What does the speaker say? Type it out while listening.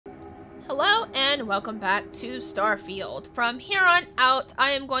Hello and welcome back to Starfield. From here on out,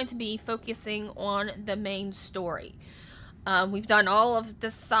 I am going to be focusing on the main story. We've done all of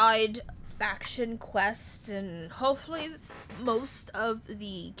the side faction quests and hopefully most of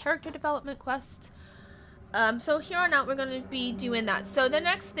the character development quests. So here on out, we're going to be doing that. So the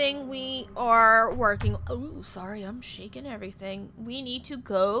next thing we are working... Oh, sorry, I'm shaking everything. We need to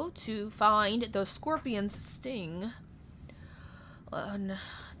go to find the Scorpion's sting on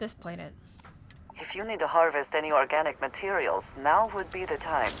this planet. If you need to harvest any organic materials, now would be the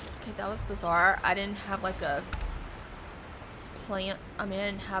time. Okay, that was bizarre. I didn't have like a plant. I mean, I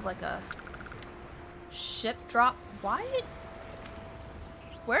didn't have like a ship drop. What?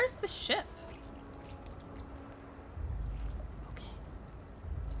 Where's the ship? Okay.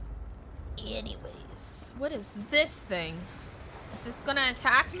 Anyways, what is this thing? Is this gonna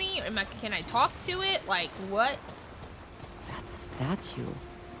attack me? Or can I talk to it? Like, what? That statue.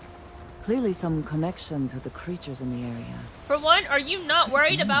 Clearly some connection to the creatures in the area. For one, are you not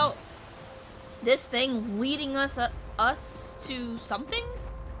worried about this thing leading us to something?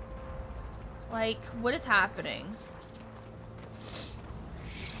 Like, what is happening?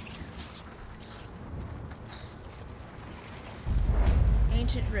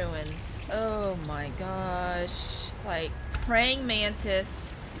 Ancient ruins. Oh my gosh. It's like praying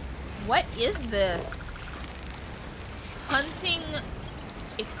mantis. What is this? Hunting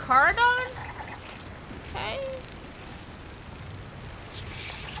Icardon? Okay.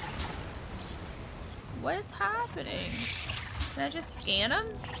 What is happening? Can I just scan him?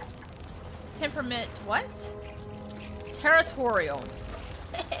 Temperament, what? Territorial.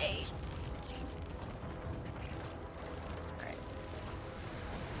 Hey. Alright.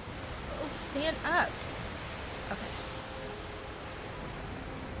 Oh, stand up. Okay.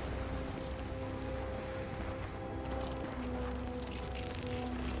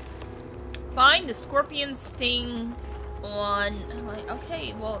 Find the scorpion sting on, like,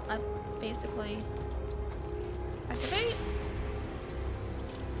 okay, well, I basically activate.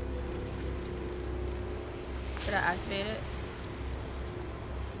 Did I activate it?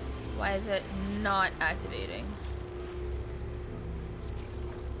 Why is it not activating?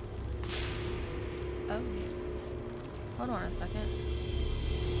 Oh, hold on a second.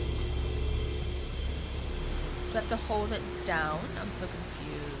 Do I have to hold it down? I'm so confused.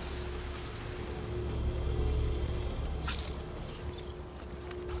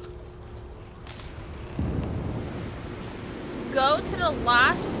 Go to the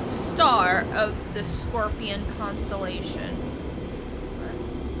last star of the Scorpion constellation. What?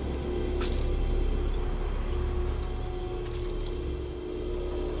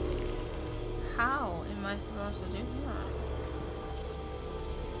 How am I supposed to do that?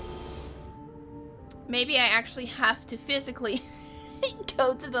 Maybe I actually have to physically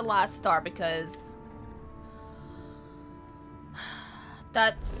go to the last star because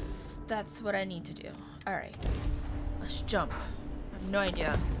that's what I need to do. All right. Let's jump. I have no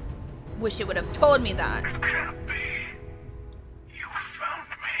idea. Wish it would have told me that. It can't be. You found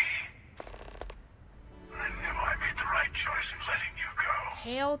me. I knew I made the right choice in letting you go.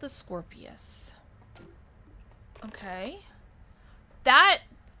 Hail the Scorpius. Okay. That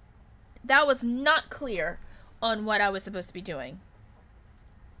was not clear on what I was supposed to be doing.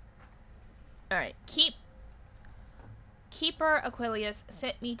 Alright. Keeper Aquilius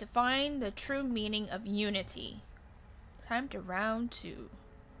sent me to find the true meaning of unity. Time to round 2.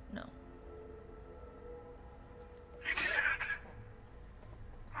 No. He did.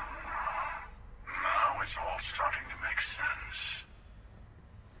 Now it's all starting to make sense.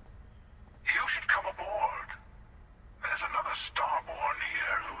 You should come aboard. There's another starborn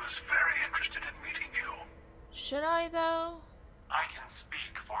here who is very interested in meeting you. Should I, though? I can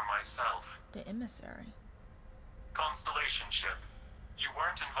speak for myself. The emissary. Constellation ship. You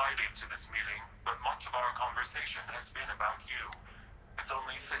weren't invited to this meeting, but much of our conversation has been about you. It's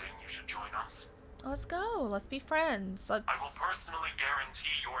only fitting you should join us. Let's go. Let's be friends. I will personally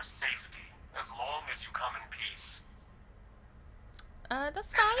guarantee your safety as long as you come in peace.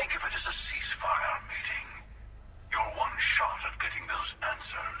 That's fine. Think of it as a ceasefire meeting. Your one shot at getting those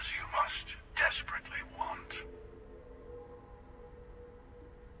answers you must desperately want.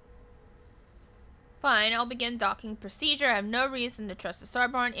 Fine, I'll begin docking procedure. I have no reason to trust the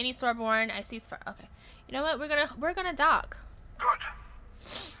Starborn. Any Starborn I see for okay. You know what? We're gonna dock. Good.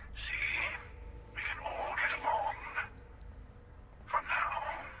 See? We can all get along. For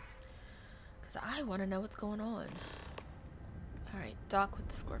now. Cause I wanna know what's going on. Alright, dock with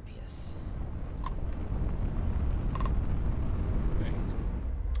the Scorpius.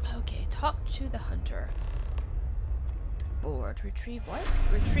 Okay, talk to the hunter. board. Retrieve what?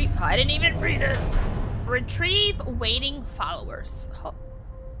 Retrieve. I didn't even read it. Retrieve waiting followers.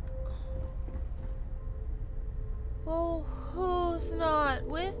 Oh, who's not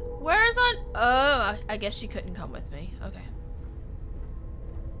with? Where's on? Oh, I guess she couldn't come with me. Okay.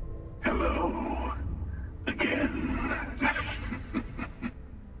 Hello. Again.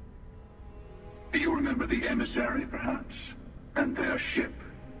 Do you remember the emissary, perhaps? And their ship,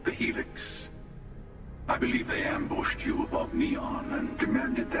 the Helix? I believe they ambushed you above Neon and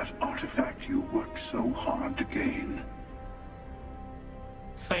demanded that artifact you worked so hard to gain.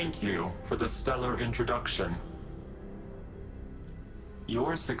 Thank you for the stellar introduction.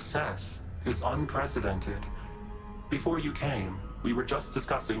 Your success is unprecedented. Before you came, we were just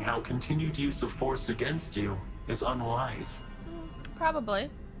discussing how continued use of force against you is unwise. Probably.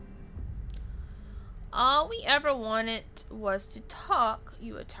 All we ever wanted was to talk.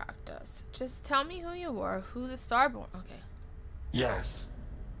 You attacked us. Just tell me who you were, who the Starborn. Okay. Yes,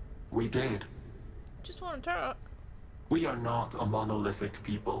 we did. Just want to talk. We are not a monolithic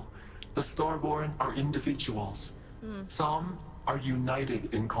people. The Starborn are individuals. Some are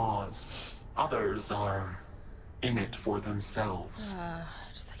united in cause. Others are in it for themselves.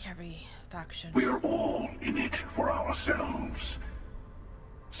 Just like every faction. We are all in it for ourselves.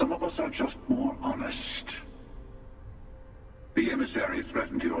 Some of us are just more honest. The emissary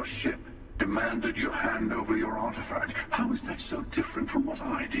threatened your ship, demanded you hand over your artifact. How is that so different from what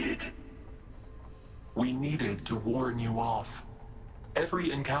I did? We needed to warn you off.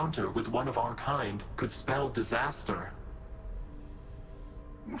 Every encounter with one of our kind could spell disaster.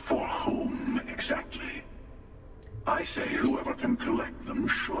 For whom, exactly? I say whoever can collect them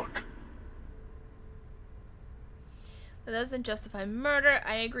should. That doesn't justify murder.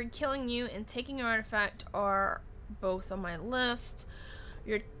 I agree killing you and taking your artifact are both on my list.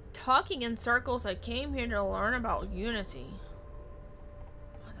 You're talking in circles. I came here to learn about unity.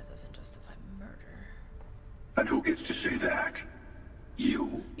 Oh, that doesn't justify murder. And who gets to say that?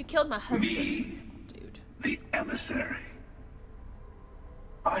 You? You killed my husband. Me? Dude. The emissary?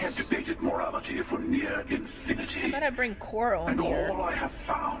 I have debated morality for near infinity. How about I bring Cora on And here? all I have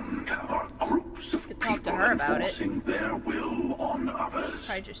found are groups of To talk to people her about it. enforcing their will on others.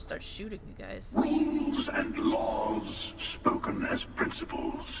 Probably just start shooting you guys. Rules and laws spoken as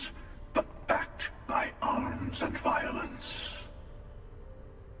principles, but backed by arms and violence.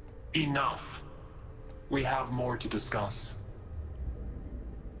 Enough. We have more to discuss.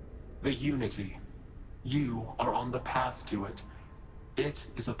 The Unity. You are on the path to it. It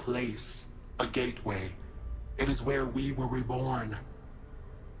is a place, a gateway. It is where we were reborn.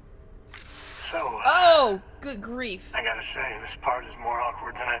 So, Oh, good grief. I gotta say, this part is more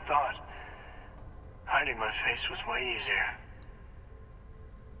awkward than I thought. Hiding my face was way easier.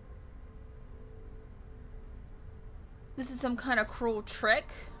 This is some kind of cruel trick.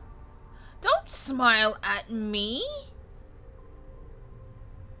 Don't smile at me.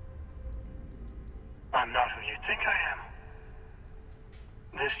 I'm not who you think I am.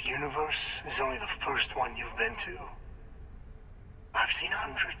 This universe is only the first one you've been to. I've seen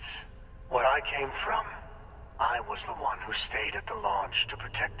hundreds. Where I came from, I was the one who stayed at the launch to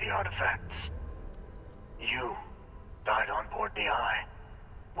protect the artifacts. You died on board the Eye,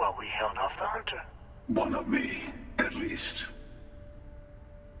 while we held off the Hunter. One of me, at least.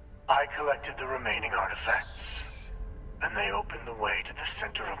 I collected the remaining artifacts, and they opened the way to the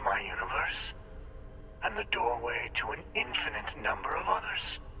center of my universe, and the doorway to an infinite number of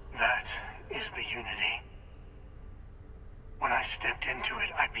others. That is the Unity. When I stepped into it,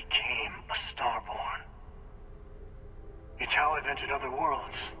 I became a Starborn. It's how I've entered other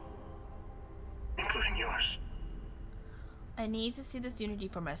worlds, including yours. I need to see this unity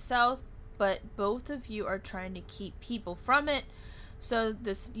for myself, but both of you are trying to keep people from it. So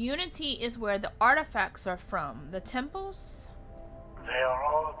this unity is where the artifacts are from. The temples? They are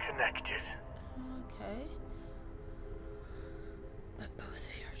all connected. Okay. But both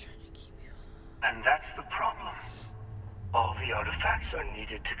of you are trying to keep you. And that's the problem. All the artifacts are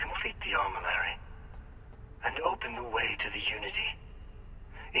needed to complete the armillary and open the way to the Unity.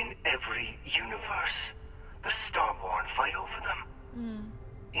 In every universe, the Starborn fight over them.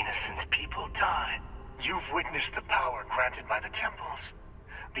 Innocent people die. You've witnessed the power granted by the temples,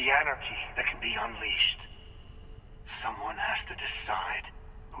 the anarchy that can be unleashed. Someone has to decide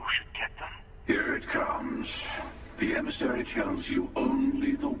who should get them. Here it comes. The emissary tells you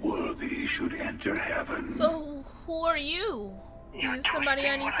only the worthy should enter heaven. So who are you? You're You somebody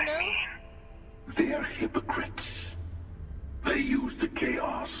I twisting need what to know? mean. They're hypocrites. They use the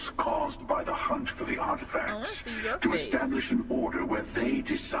chaos caused by the hunt for the artifacts see your to face. establish an order where they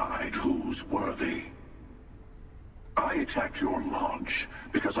decide who's worthy. I attacked your lodge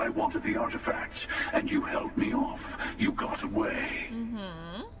because I wanted the artifact, and you held me off. You got away.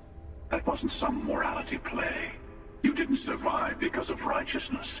 That wasn't some morality play. You didn't survive because of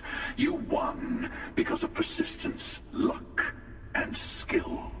righteousness. You won because of persistence, luck, and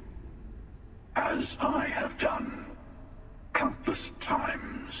skill. As I have done countless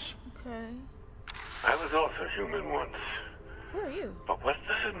times. Okay. I was also human once. Who are you? But what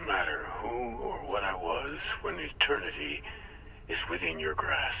does it matter who or what I was when eternity is within your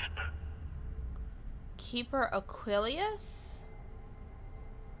grasp? Keeper Aquilius?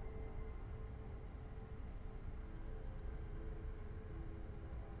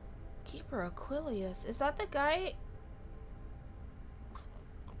 Keeper Aquilius. Is that the guy?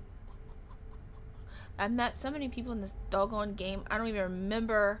 I met so many people in this doggone game. I don't even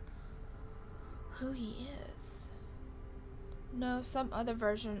remember who he is. No, some other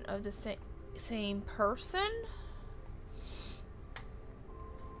version of the same person?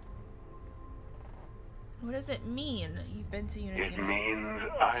 What does it mean? You've been to Unity. It means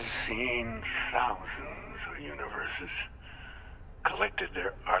I've seen thousands of universes, collected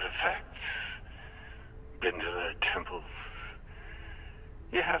their artifacts, been to their temples.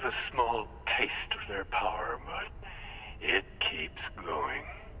 You have a small taste of their power, but it keeps going.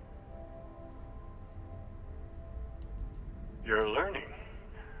 You're learning.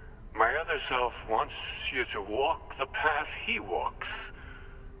 My other self wants you to walk the path he walks,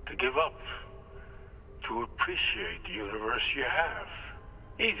 to give up, to appreciate the universe you have.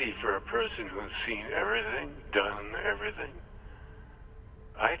 Easy for a person who's seen everything, done everything.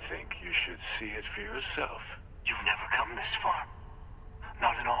 I think you should see it for yourself. You've never come this far.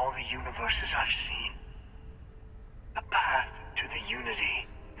 Not in all the universes I've seen. The path to the Unity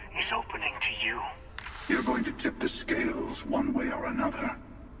is opening to you. You're going to tip the scales one way or another.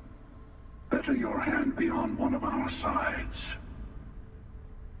 Better your hand be on one of our sides.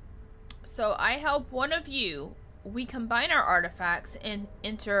 So I help one of you. We combine our artifacts and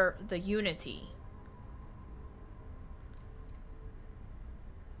enter the Unity.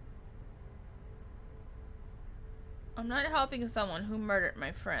 I'm not helping someone who murdered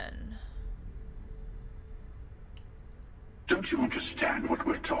my friend. Don't you understand what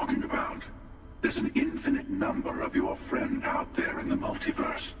we're talking about? There's an infinite number of your friend out there in the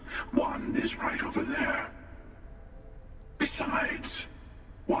multiverse. One is right over there. Besides,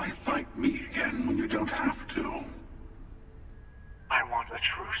 why fight me again when you don't have to? I want a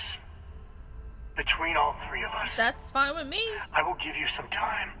truce. Between all three of us. That's fine with me. I will give you some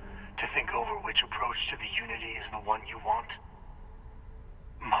time to think over which approach to the Unity is the one you want.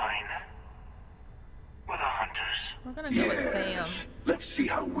 Mine. Or the Hunters. We're gonna go with Sam. Let's see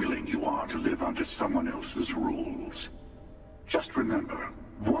how willing you are to live under someone else's rules. Just remember,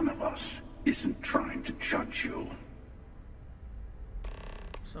 one of us isn't trying to judge you.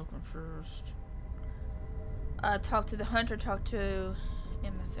 So confused. Talk to the Hunter, talk to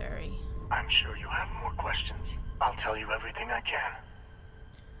Emissary. I'm sure you have more questions. I'll tell you everything I can.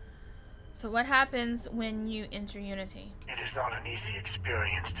 So what happens when you enter Unity? It is not an easy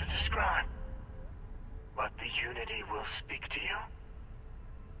experience to describe. But the Unity will speak to you.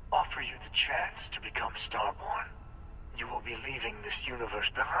 Offer you the chance to become Starborn. You will be leaving this universe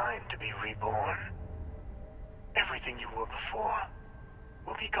behind to be reborn. Everything you were before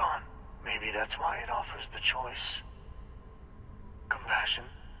will be gone. Maybe that's why it offers the choice. Compassion?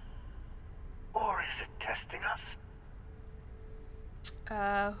 Or is it testing us?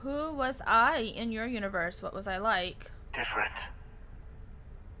 Who was I in your universe? What was I like? Different.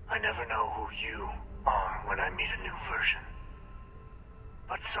 I never know who you are when I meet a new version.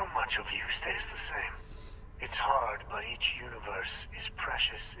 But so much of you stays the same. It's hard, but each universe is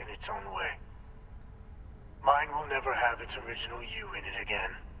precious in its own way. Mine will never have its original you in it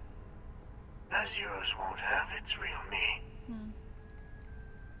again. As yours won't have its real me.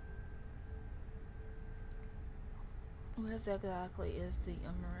 What exactly is the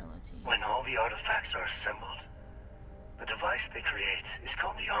immorality? When all the artifacts are assembled, the device they create is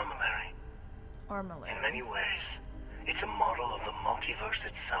called the armillary. Armillary. In many ways, it's a model of the multiverse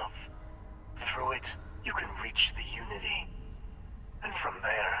itself. Through it, you can reach the Unity. And from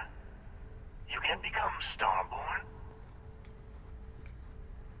there, you can become Starborn.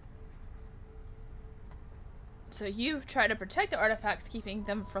 So you try to protect the artifacts, keeping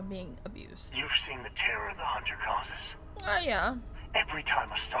them from being abused. You've seen the terror the Hunter causes. Oh yeah. Every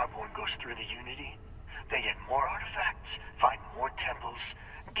time a Starborn goes through the Unity, they get more artifacts, find more temples,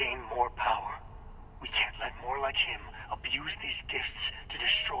 gain more power. We can't let more like him abuse these gifts to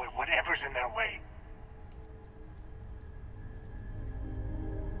destroy whatever's in their way.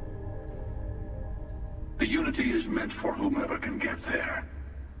 The Unity is meant for whomever can get there.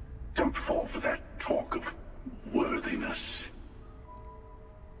 Don't fall for that talk of worthiness.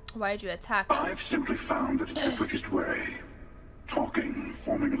 Why did you attack us? I've simply found that it's the quickest way. Talking,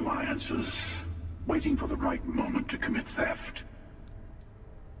 forming alliances, waiting for the right moment to commit theft.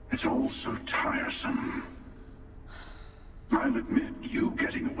 It's all so tiresome. I'll admit, you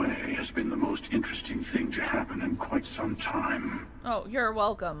getting away has been the most interesting thing to happen in quite some time. Oh, you're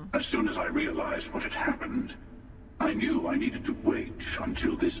welcome. As soon as I realized what had happened, I knew I needed to wait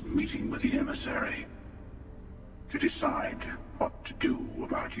until this meeting with the emissary to decide what to do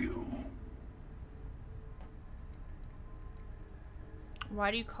about you.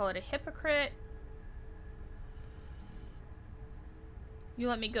 Why do you call it a hypocrite? You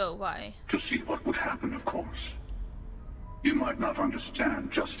let me go, why? To see what would happen, of course. You might not understand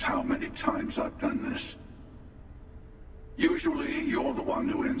just how many times I've done this. Usually, you're the one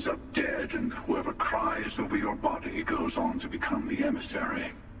who ends up dead, and whoever cries over your body goes on to become the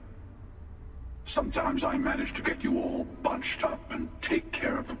emissary. Sometimes I manage to get you all bunched up and take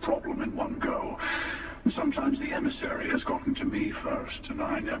care of the problem in one go. Sometimes the emissary has gotten to me first, and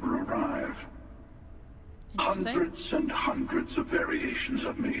I never arrive. Hundreds and hundreds of variations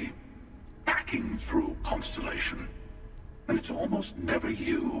of me, packing through Constellation. And it's almost never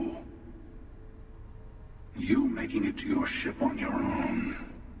you. You making it to your ship on your own.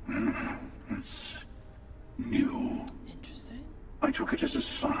 It's new. Interesting. I took it as a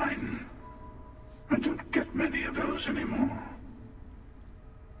sign. I don't get many of those anymore.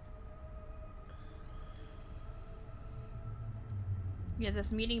 You had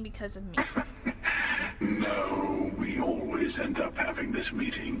this meeting because of me. No, we always end up having this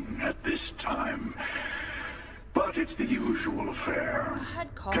meeting at this time. But it's the usual affair. I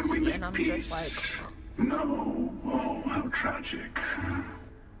had coffee Can we make and I'm peace? just like... No. Oh, how tragic.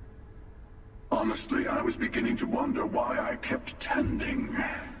 Honestly, I was beginning to wonder why I kept tending.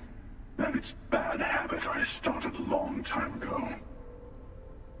 And it's bad habit I started a long time ago.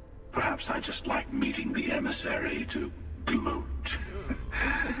 Perhaps I just like meeting the emissary to gloat.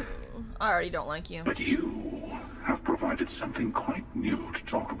 I already don't like you. But you have provided something quite new to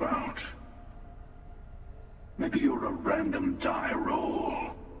talk about. Maybe you're a random die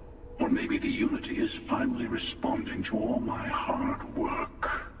roll. Or maybe the Unity is finally responding to all my hard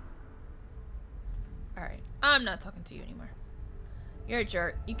work. Alright, I'm not talking to you anymore. You're a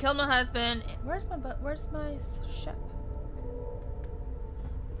jerk. You killed my husband. Where's my ship?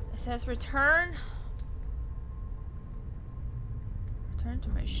 It says return. Return to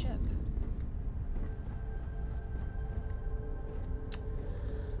my ship.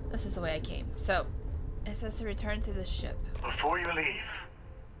 This is the way I came. So, it says to return to the ship. Before you leave,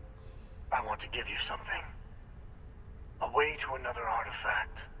 I want to give you something. A way to another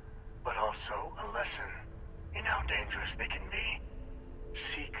artifact, but also a lesson in how dangerous they can be.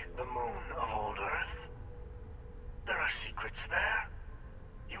 Seek the moon of old Earth. There are secrets there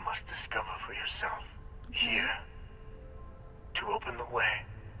you must discover for yourself. Here. To open the way.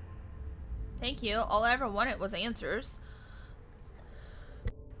 Thank you. All I ever wanted was answers.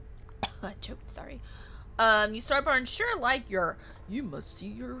 I choked, sorry. You Starborn sure like your you must see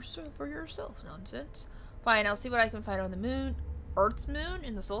yourself for yourself nonsense. Fine, I'll see what I can find on the moon. Earth's moon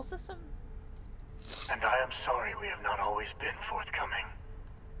in the solar system? And I am sorry we have not always been forthcoming.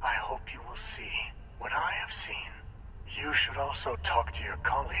 I hope you will see what I have seen. You should also talk to your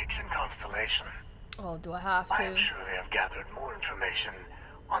colleagues in Constellation. Oh, do I have to? I am sure they have gathered more information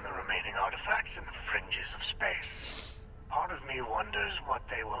on the remaining artifacts in the fringes of space. Part of me wonders what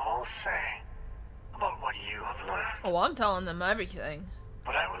they will all say about what you have learned. Oh, I'm telling them everything.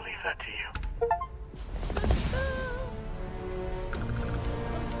 But I will leave that to you.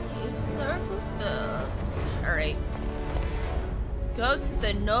 Their footsteps. Alright. Go to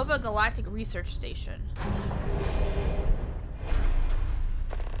the Nova Galactic Research Station.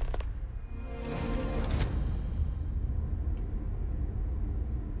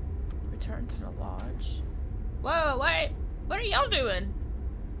 Return to the lodge. Whoa, what are y'all doing?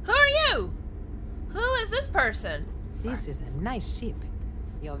 Who are you? Who is this person? This is a nice ship.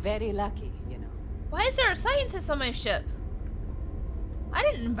 You're very lucky, you know. Why is there a scientist on my ship? I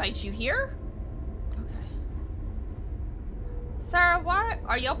didn't invite you here. Okay. Sarah, why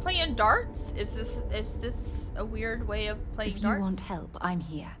are y'all playing darts? Is this a weird way of playing darts? If you want help, I'm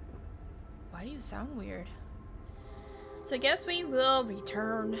here. Why do you sound weird? So I guess we will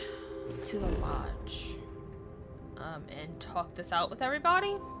return to the lodge. And talk this out with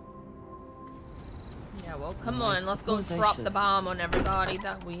everybody. Yeah, well, come on, let's go drop the bomb on everybody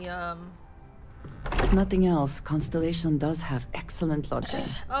that we, If nothing else, Constellation does have excellent logic.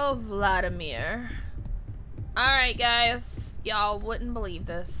 Oh, Vladimir. Alright, guys. Y'all wouldn't believe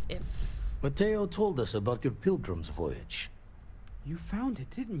this if... Mateo told us about your pilgrim's voyage. You found it,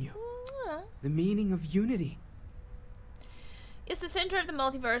 didn't you? The meaning of unity. It's the center of the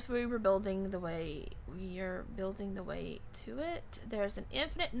multiverse. We are building the way to it. There's an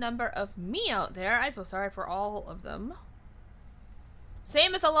infinite number of me out there. I feel sorry for all of them.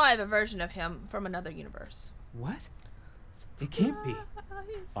 Sam is alive, a version of him from another universe. What? It can't be.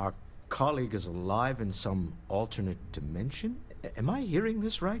 Our colleague is alive in some alternate dimension? Am I hearing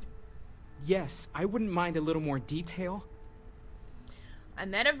this right? Yes, I wouldn't mind a little more detail. I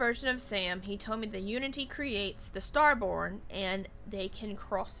met a version of Sam. He told me the Unity creates the Starborn and they can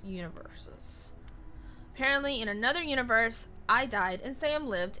cross universes. Apparently in another universe, I died and Sam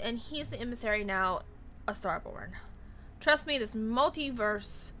lived and he's the emissary now, a Starborn. Trust me, this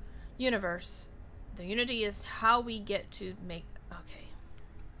multiverse universe, the Unity is how we get to make... Okay.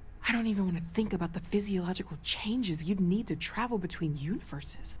 I don't even want to think about the physiological changes you'd need to travel between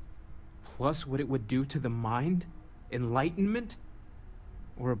universes. Plus what it would do to the mind? Enlightenment?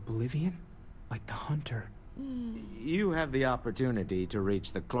 Or oblivion? Like the Hunter. You have the opportunity to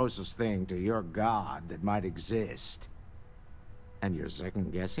reach the closest thing to your god that might exist. And you're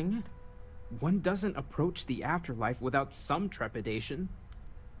second-guessing it? One doesn't approach the afterlife without some trepidation.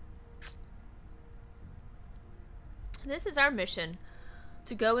 This is our mission.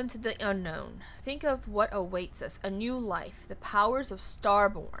 To go into the unknown. Think of what awaits us. A new life. The powers of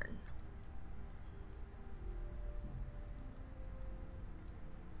Starborn.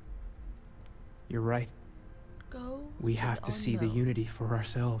 You're right. Go. We have to see the Unity for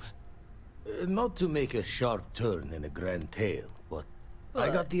ourselves. Not to make a sharp turn in a grand tale, but I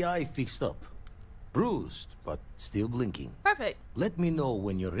got the eye fixed up. Bruised, but still blinking. Perfect. Let me know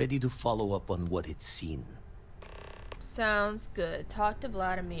when you're ready to follow up on what it's seen. Sounds good. Talk to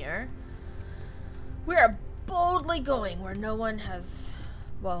Vladimir. We are boldly going where no one has...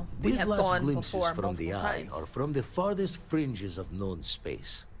 Well, we These have last gone glimpses before from the eye times. are from the farthest fringes of known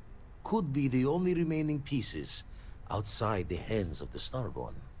space. Could be the only remaining pieces outside the hands of the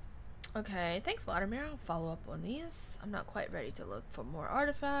Starborn. Okay, thanks Vladimir. I'll follow up on these. I'm not quite ready to look for more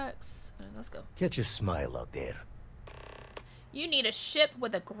artifacts. Let's go. Catch a smile out there. You need a ship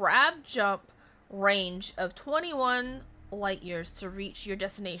with a grab jump range of 21 light years to reach your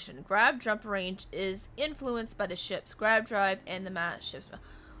destination. Grab jump range is influenced by the ship's grab drive and the mass ship's...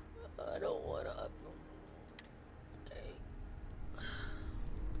 I don't want to... Okay.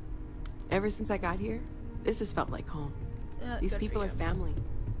 Ever since I got here, this has felt like home. These people are family.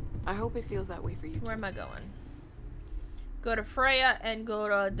 I hope it feels that way for you too. Where am I going? Go to Freya and go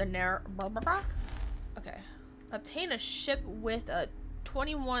to the Okay. Obtain a ship with a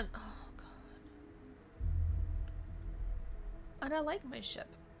 21... Oh, God. And I like my ship.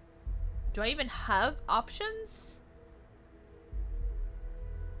 Do I even have options?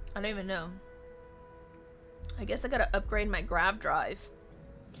 I don't even know. I guess I gotta upgrade my grav drive.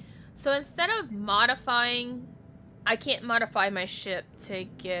 So instead of modifying... I can't modify my ship to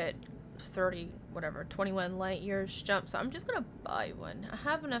get 21 light years jump, so I'm just gonna buy one. I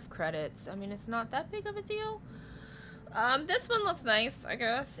have enough credits. I mean, it's not that big of a deal. This one looks nice, I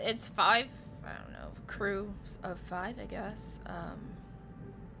guess. It's 5, I don't know, crew of 5, I guess.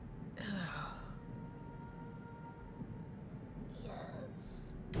 Yes.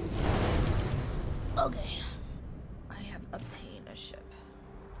 Okay. I have obtained a ship.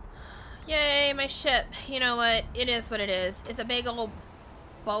 Yay, my ship. You know what? It is what it is. It's a big old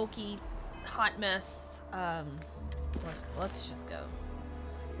bulky hot mess. Let's just go.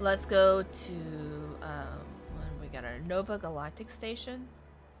 Let's go to we got our Nova Galactic station.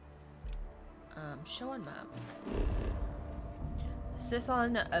 Show on map. Is this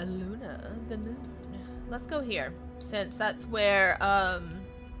on Luna, the moon? Let's go here, since that's where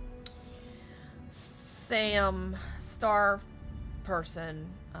Sam Star person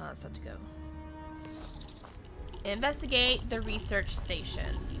said to go. Investigate the research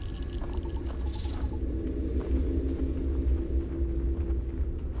station.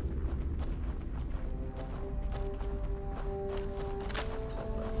 Let's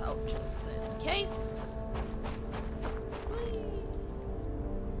pull this out just in case. Whee!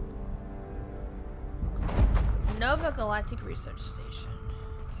 Nova Galactic Research Station.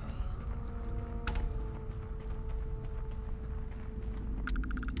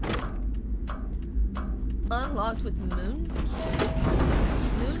 Unlocked with moon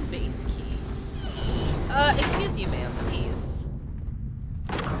base key. Excuse you, ma'am, please.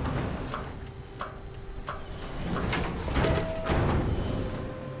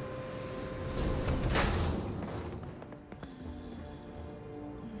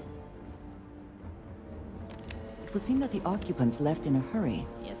 It would seem that the occupants left in a hurry.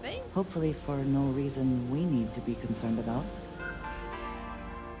 You think? Hopefully for no reason we need to be concerned about.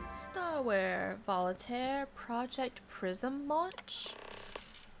 Starware, Voltaire, Project Prism launch.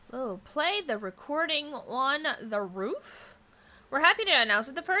 Oh, play the recording on the roof? We're happy to announce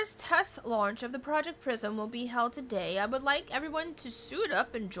that the first test launch of the Project Prism will be held today. I would like everyone to suit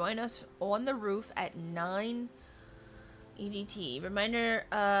up and join us on the roof at 9 EDT. Reminder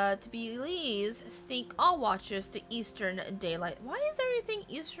to please sync all watchers to Eastern Daylight. Why is everything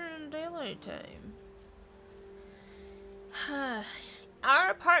Eastern Daylight time?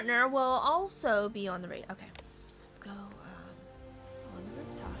 Our partner will also be on the raid. Okay, let's go on the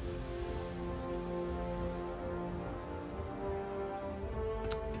rooftop.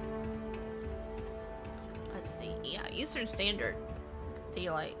 Let's see. Yeah, Eastern Standard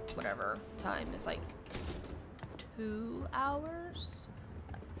Daylight, whatever time is like 2 hours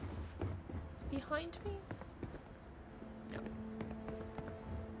behind me. No.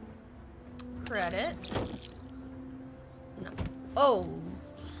 Credit. No. Oh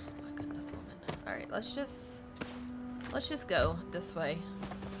my goodness, woman. All right, let's just go this way.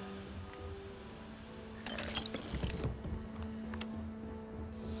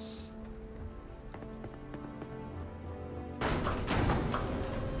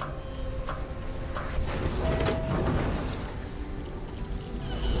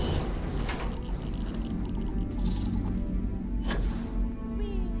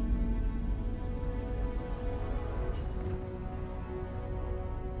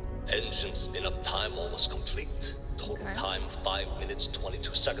 Engine spin-up time almost complete. Total time 5 minutes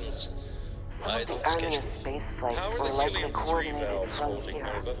 22 seconds. Right on schedule. Space flights were likely coordinated from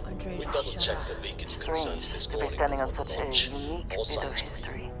here. We double-checked the leakage concerns this to be morning standing on before such the a launch. unique All bit of signs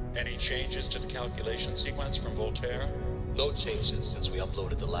history. Any changes to the calculation sequence from Voltaire? No changes since we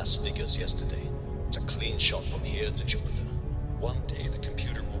uploaded the last figures yesterday. It's a clean shot from here to Jupiter. One day the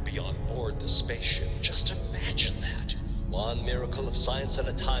computer will be on board the spaceship. Just imagine that. One miracle of science at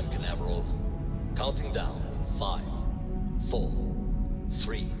a time, Canaveral. Counting down. 5, 4,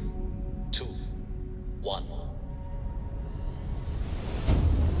 3, 2, 1.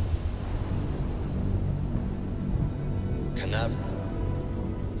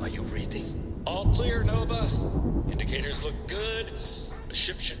 Canaveral, are you reading? All clear, Nova. Indicators look good. The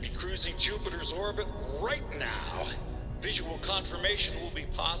ship should be cruising Jupiter's orbit right now. Visual confirmation will be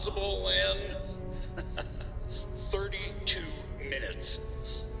possible in 32 minutes.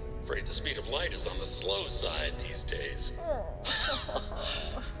 Afraid the speed of light is on the slow side these days.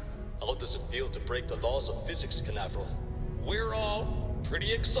 How does it feel to break the laws of physics, Canaveral? We're all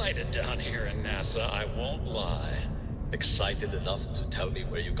pretty excited down here in NASA, I won't lie. Excited enough to tell me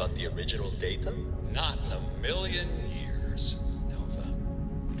where you got the original data? Not in a million years, Nova.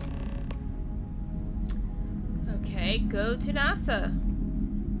 Okay, go to NASA.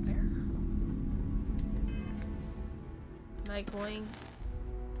 Where? Am I going?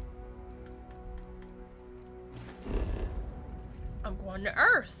 I'm going to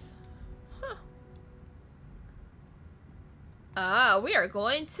Earth. Huh. Ah, we are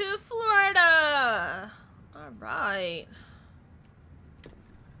going to Florida. All right.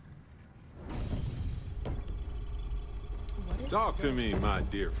 Talk to me, my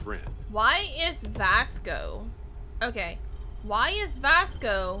dear friend. Why is Vasco? Okay. Why is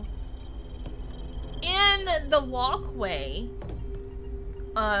Vasco in the walkway?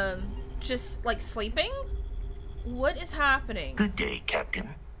 Just like sleeping? What is happening? Good day, Captain.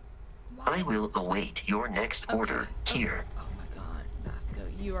 What? I will await your next order here. Oh my god, Vasco,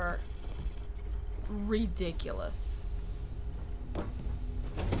 you are ridiculous. I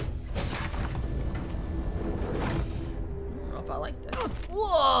don't know if I like this.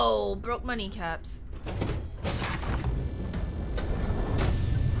 Whoa! Broke my kneecaps.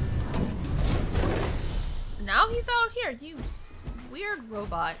 Now he's out here, you weird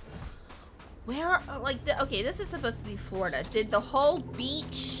robot. Where, like, okay, this is supposed to be Florida. Did the whole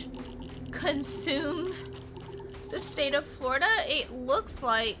beach consume the state of Florida? It looks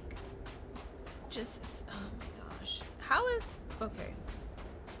like just, oh my gosh. How is, okay.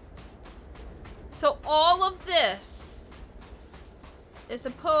 So all of this is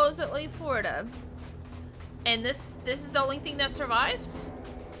supposedly Florida. And this is the only thing that survived?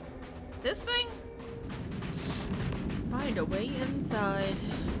 This thing? Find a way inside.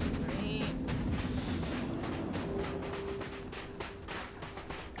 Great.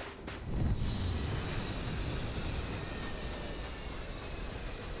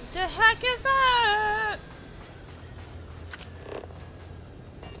 The heck is that?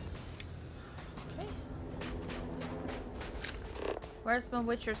 Okay. Where's my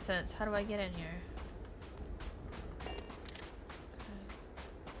Witcher sense? How do I get in here?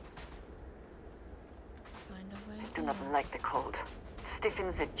 do not like the cold.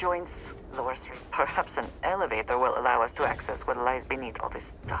 Stiffens the joints, lowers rate. Perhaps an elevator will allow us to access what lies beneath all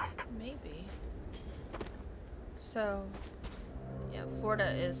this dust. Maybe. So, yeah,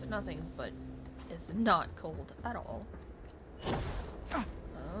 Florida is nothing but is not cold at all.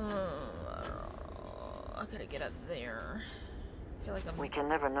 I gotta get up there. I feel like We can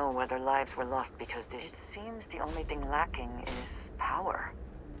never know whether lives were lost because it seems the only thing lacking is power.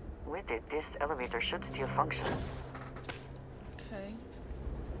 With it, this elevator should still function. Okay.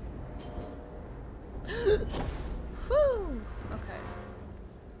 Whew. Okay.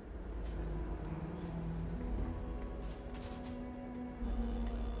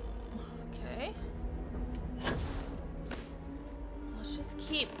 Okay. Let's just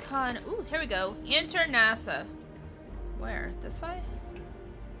keep ooh, here we go. Enter NASA. Where? This way?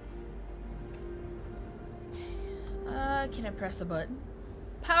 Can I press the button?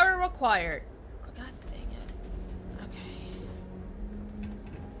 Power required. Oh, God dang it. Okay.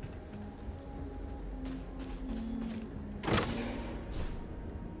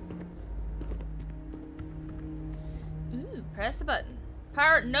 Ooh, press the button.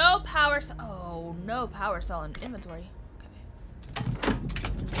 Power, no power, oh, no power cell in inventory.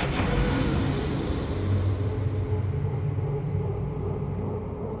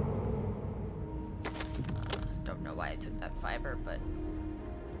 Don't know why I took that fiber, but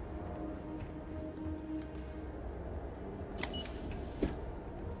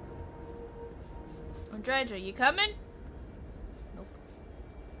Andrea, you coming? Nope.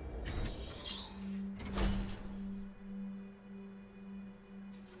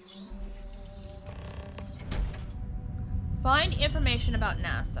 Find information about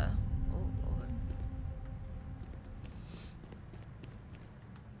NASA. Oh, Lord.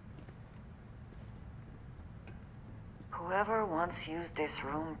 Whoever once used this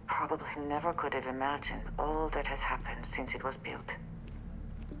room probably never could have imagined all that has happened since it was built.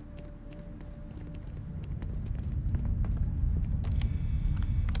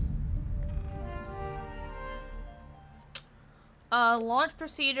 Launch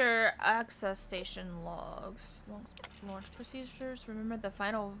procedure access station logs. Launch procedures. Remember the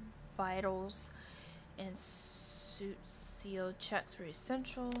final vitals and suit seal checks were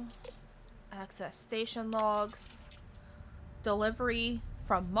essential. Access station logs. Delivery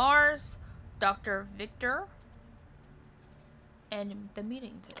from Mars. Dr. Victor. And the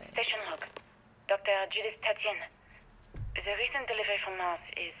meeting today. Station log. Dr. Judith Tatian. The recent delivery from Mars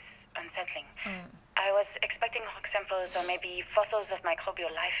is unsettling. I was expecting rock samples or maybe fossils of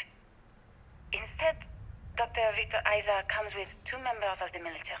microbial life. Instead, Dr. Victor Isa comes with 2 members of the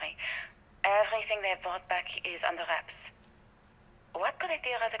military. Everything they brought back is under wraps. What could a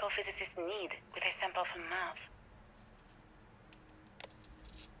theoretical physicist need with a sample from Mars?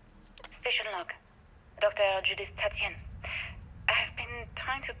 Station log. Dr. Judith Tatian. I've been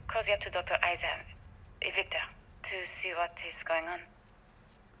trying to cozy up to Dr. Isa, Victor, to see what is going on.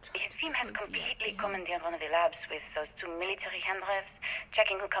 His team has completely commandeered one of the labs with those 2 military handlers,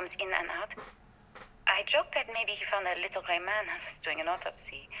 checking who comes in and out. I joked that maybe he found a little gray man who was doing an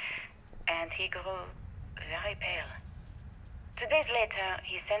autopsy, and he grew very pale. 2 days later,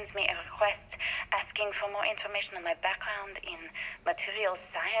 he sends me a request asking for more information on my background in material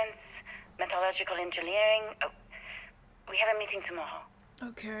science, metallurgical engineering. Oh, we have a meeting tomorrow.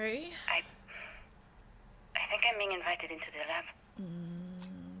 Okay. I think I'm being invited into the lab.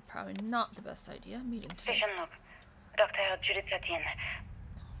 Probably not the best idea. Meeting today. Station log. Dr. Judith Tatian.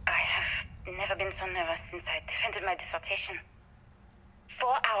 I have never been so nervous since I defended my dissertation.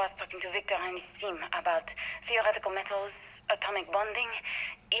 4 hours talking to Victor and his team about theoretical metals, atomic bonding,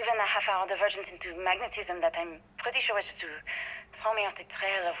 even a half-hour divergence into magnetism that I'm pretty sure was to throw me off the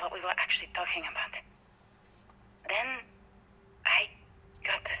trail of what we were actually talking about. Then, I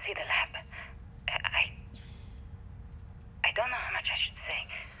got to see the lab. I don't know how much I should say,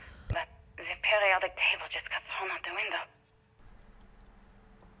 but the periodic table just got thrown out the window.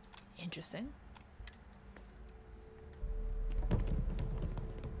 Interesting.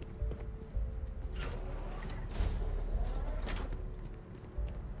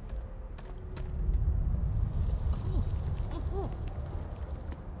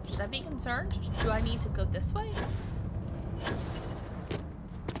 Should I be concerned? Do I need to go this way?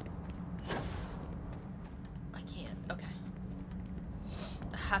 I can't. Okay.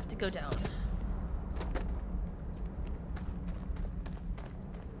 I have to go down.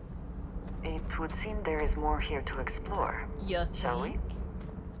 It would seem there is more here to explore. Yeah. Shall we?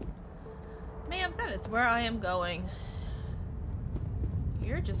 Ma'am, that is where I am going.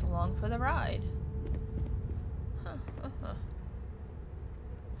 You're just along for the ride.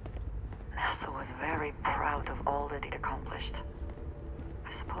 NASA. also was very proud of all that it accomplished.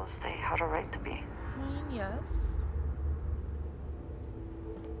 I suppose they had a right to be. I mean, yes.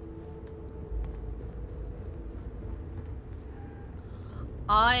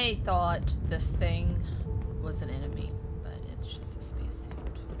 I thought this thing was an enemy, but it's just a spacesuit.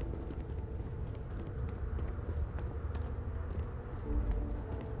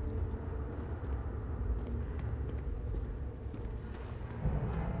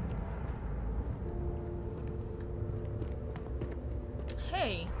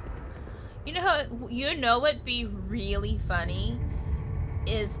 Hey, you know what'd be really funny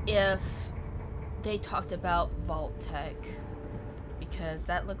is if they talked about vault tech, because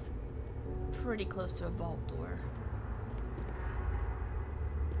that looks pretty close to a vault door.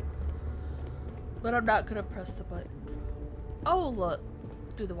 But I'm not gonna press the button. Oh look,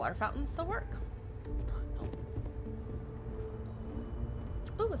 do the water fountains still work? No.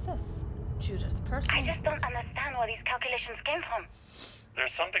 Ooh, what's this? Judith, the person. I just don't understand where these calculations came from.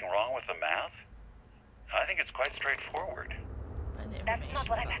 There's something wrong with the math? I think it's quite straightforward. That's not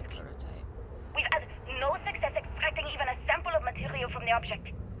what I'm asking. We've had no success extracting even a sample of material from the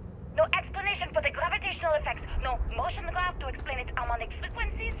object. No explanation for the gravitational effects. No motion graph to explain its harmonic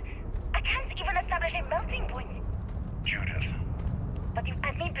frequencies. I can't even establish a melting point. Judith. But you've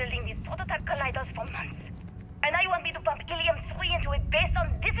had me building these prototype colliders for months. And now you want me to pump helium-3 into it based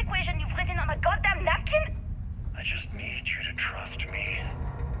on this equation you've written on a goddamn napkin? I just need you to trust me.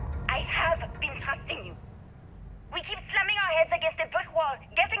 I have been trusting you. We keep slamming our heads against a brick wall,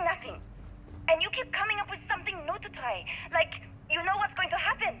 getting nothing. And you keep coming up with something new to try. Like, you know what's going to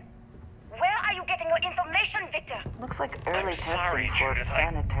happen. Where are you getting your information, Victor? Looks like early testing for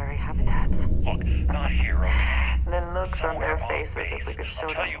planetary habitats. Look, not here, okay? Then looks on their faces if we could show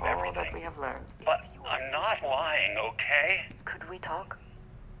them all that we have learned. But I'm not lying, okay? Could we talk?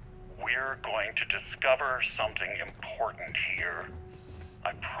 We're going to discover something important here.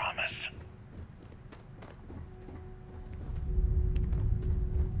 I promise.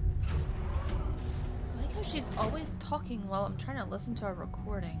 I like how she's always talking while I'm trying to listen to a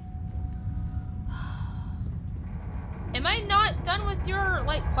recording. Am I not done with your,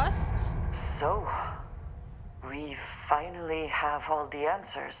 quest? So, we finally have all the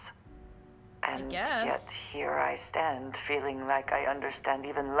answers. And yet here I stand, feeling like I understand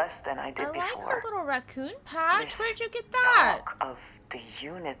even less than I did before. I like her little raccoon patch. Where'd you get that? Talk of the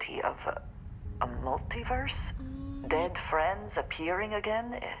unity of a multiverse? Dead friends appearing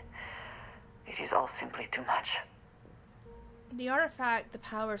again? It is all simply too much. The artifact, the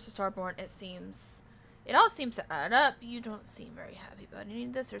powers of Starborn, it all seems to add up. You don't seem very happy about any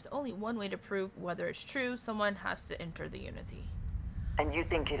of this. There's only one way to prove whether it's true. Someone has to enter the Unity. And you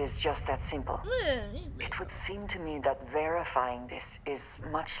think it is just that simple? It would seem to me that verifying this is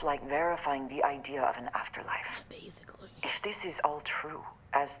much like verifying the idea of an afterlife. Basically. If this is all true,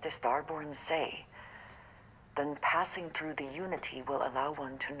 as the Starborn say, then passing through the Unity will allow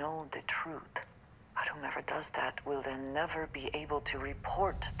one to know the truth. But whomever does that will then never be able to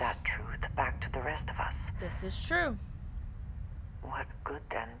report that truth back to the rest of us. This is true. What good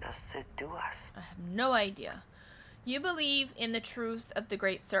then does it do us? I have no idea. You believe in the truth of the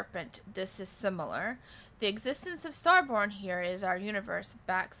Great Serpent. This is similar. The existence of Starborn here is our universe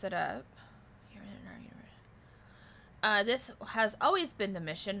backs it up. Here in our universe. This has always been the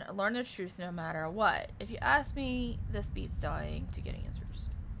mission. Learn the truth no matter what. If you ask me, this beats dying to getting answers.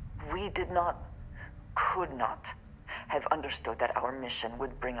 We could not have understood that our mission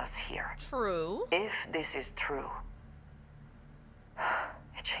would bring us here. True. If this is true,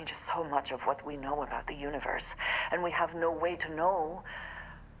 it changes so much of what we know about the universe, and we have no way to know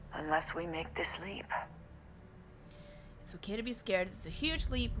unless we make this leap. It's okay to be scared. It's a huge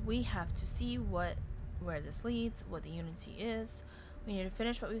leap. We have to see where this leads, what the Unity is. We need to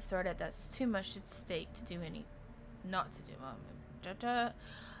finish what we started. That's too much at stake to do not to do.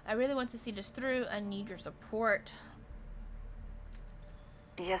 I really want to see this through. I need your support.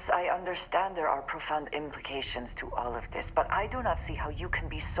 Yes, I understand there are profound implications to all of this, but I do not see how you can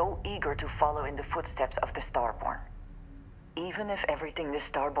be so eager to follow in the footsteps of the Starborn. Even if everything the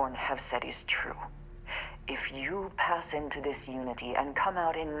Starborn have said is true, if you pass into this Unity and come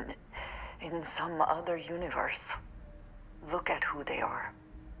out in some other universe, look at who they are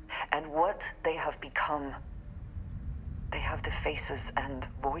and what they have become. They have the faces and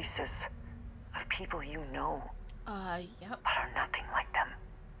voices of people you know. Yep. But are nothing like them.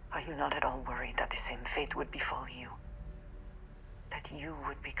 Are you not at all worried that the same fate would befall you? That you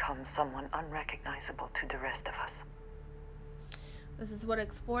would become someone unrecognizable to the rest of us? This is what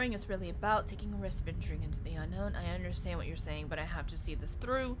exploring is really about, taking a risk, venturing into the unknown. I understand what you're saying, but I have to see this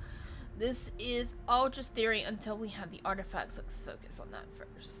through. This is all just theory until we have the artifacts. Let's focus on that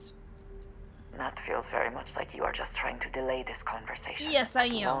first. That feels very much like you are just trying to delay this conversation. Yes, I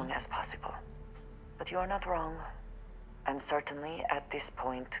am. As long as possible. But you are not wrong. And certainly, at this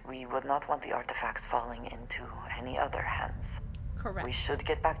point, we would not want the artifacts falling into any other hands. Correct. We should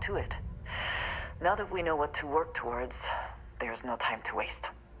get back to it. Now that we know what to work towards, there's no time to waste.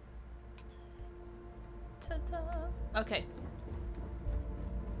 Ta-da. Okay.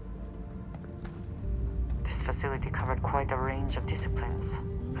 This facility covered quite a range of disciplines,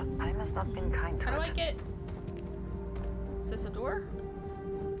 but time has not been kind to it. How do I get... Is this a door?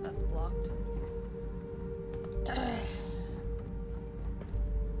 That's blocked.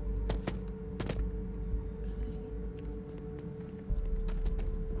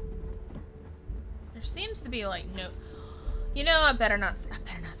 There seems to be like no... You know, I better not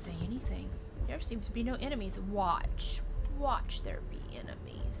say anything. There seems to be no enemies. Watch there be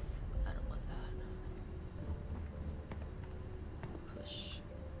enemies. I don't want that. Push.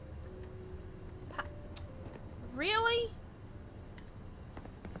 Pop. Really?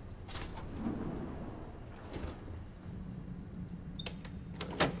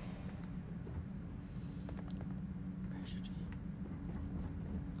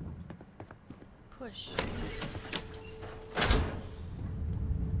 Push.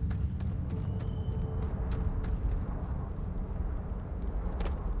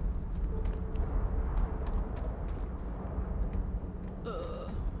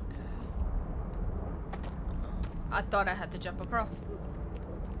 I thought I had to jump across.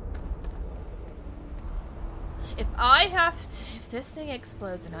 If this thing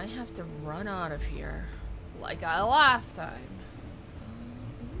explodes and I have to run out of here, like I last time.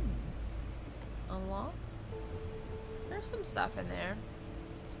 Unlock? There's some stuff in there.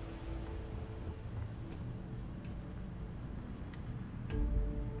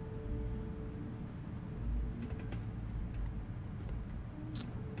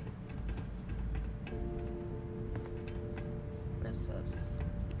 What is this?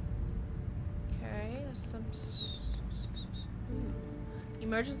 Okay, there's some... Ooh.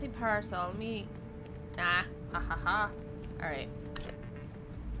 Emergency power cell. Let me... Nah. Ha ha ha. Alright.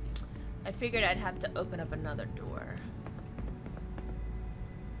 I figured I'd have to open up another door.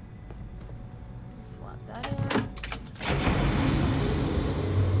 Slap that in.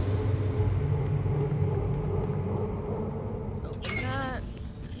 Open that.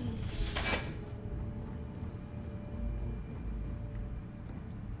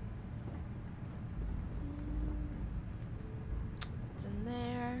 It's in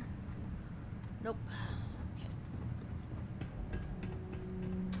there. Nope.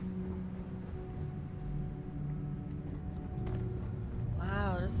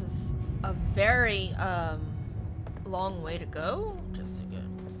 Very long way to go just to get.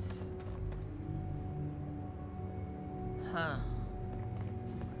 Huh.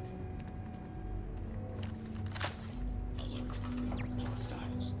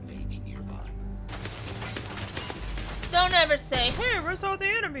 Don't ever say, hey, where's all the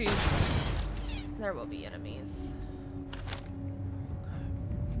enemies? There will be enemies.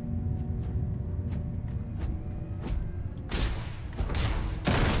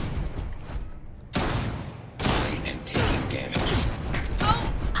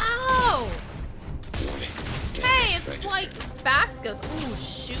 Oh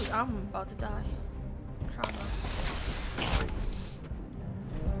shoot, I'm about to die. Trauma.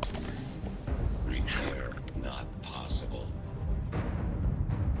 Repair not possible.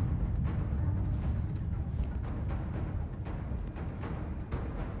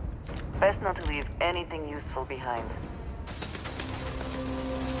 Best not to leave anything useful behind.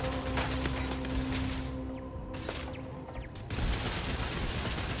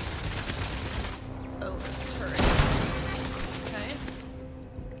 Oh, there's a turret. Okay.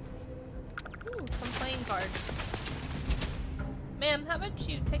 Ooh, some playing cards. Ma'am, how about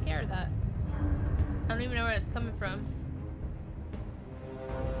you take care of that? I don't even know where it's coming from.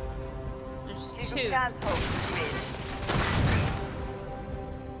 There's two.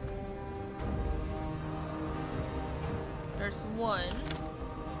 There's one.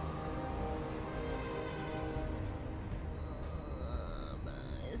 What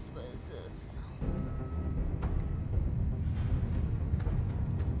is this?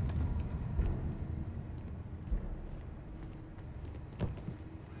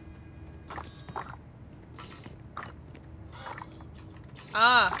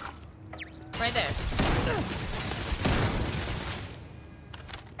 Ah, right there.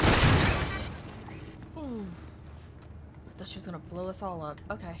 Ooh. I thought she was gonna blow us all up.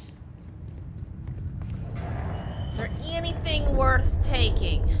 Okay. Is there anything worth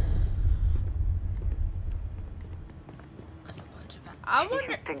taking?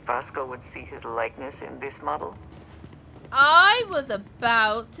 think Vasco would see his likeness in this model? I was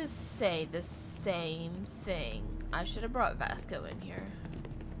about to say the same thing. I should have brought Vasco in here.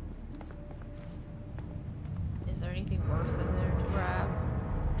 Is there anything worse in there to grab?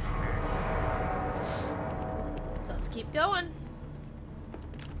 Let's keep going.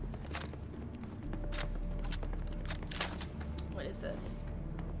 What is this?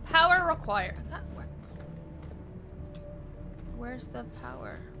 Power required. Where's the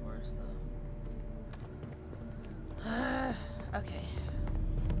power? Where's the... okay.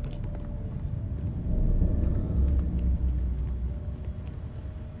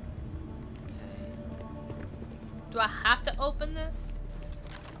 Do I have to open this?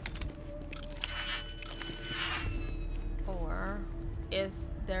 Or is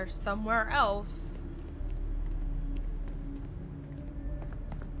there somewhere else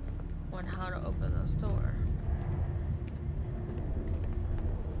on how to open this door?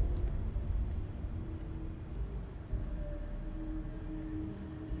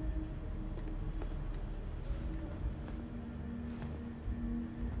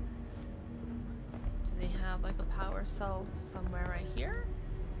 Like a power cell somewhere right here.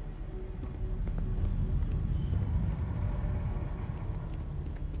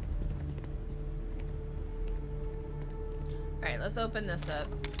 Alright, let's open this up.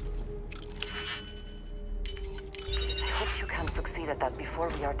 I hope you can succeed at that before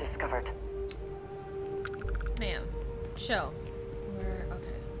we are discovered. Ma'am, chill.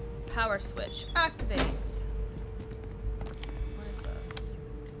 Okay. Power switch activates. What is this?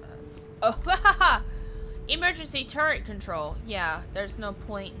 Oh, haha! Emergency turret control. Yeah, there's no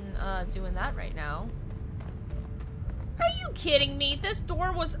point in doing that right now. Are you kidding me? This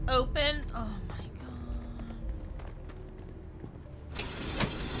door was open. Oh my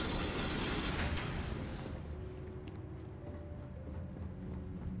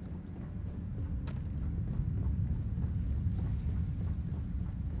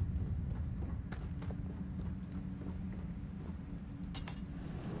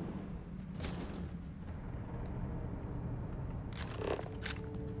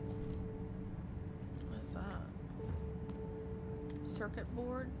circuit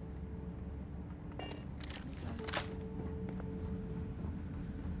board.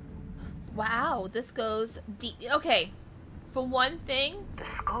 Wow, this goes deep. Okay, for one thing, the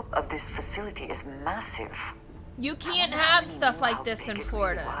scope of this facility is massive. You can't have stuff like this in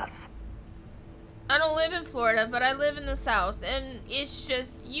Florida. I don't live in Florida, but I live in the South, and it's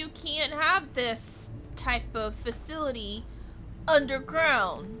just, you can't have this type of facility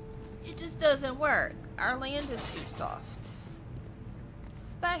underground. It just doesn't work. Our land is too soft.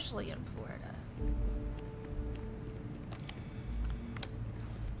 Especially in Florida.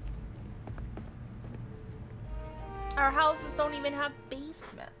 Our houses don't even have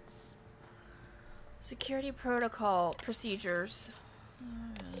basements. Security protocol procedures.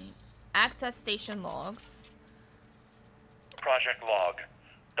 Alright. Access station logs. Project log.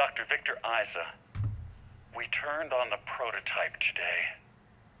 Dr. Victor Isa. We turned on the prototype today.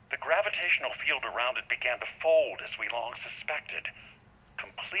 The gravitational field around it began to fold as we long suspected.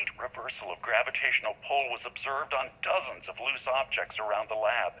 Complete reversal of gravitational pull was observed on dozens of loose objects around the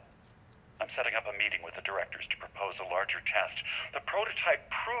lab. I'm setting up a meeting with the directors to propose a larger test. The prototype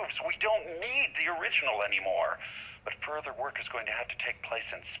proves we don't need the original anymore, but further work is going to have to take place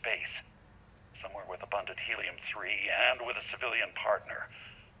in space, somewhere with abundant helium-3 and with a civilian partner,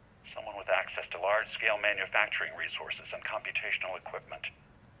 someone with access to large-scale manufacturing resources and computational equipment.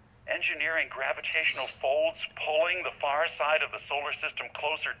 Engineering gravitational folds pulling the far side of the solar system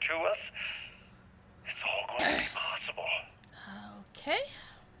closer to us. It's all going to be possible. Okay.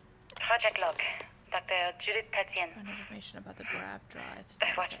 Project log. Dr. Judith Tatien. Information about the grav drive. I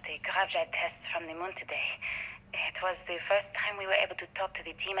watched the gravjet tests from the moon today. It was the first time we were able to talk to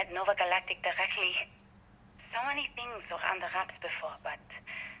the team at Nova Galactic directly. So many things were under wraps before, but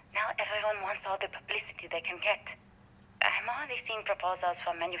now everyone wants all the publicity they can get. I'm already seeing proposals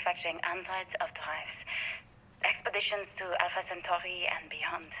for manufacturing androids of drives, expeditions to Alpha Centauri and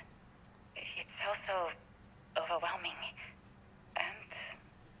beyond. It's also overwhelming and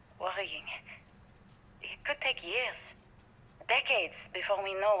worrying. It could take years, decades, before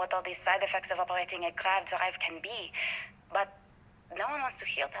we know what all these side effects of operating a grav drive can be. But no one wants to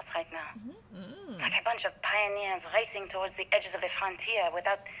hear that right now. Like a bunch of pioneers racing towards the edges of the frontier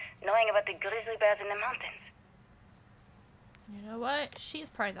without knowing about the grizzly bears in the mountains. You know what? She's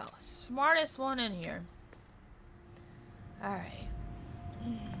probably the smartest one in here. Alright.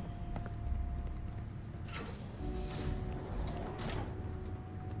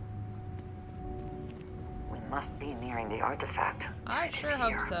 We must be nearing the artifact. I sure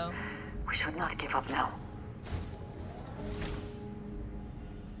hope so. We should not give up now.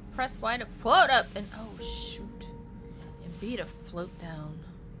 Press Y to float up and oh shoot. And B to float down.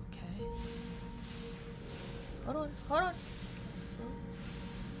 Okay. Hold on.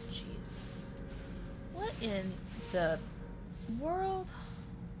 Jeez. What in the world?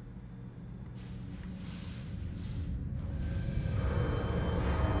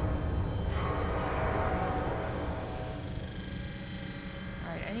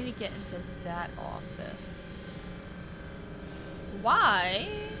 Alright, I need to get into that office. Why?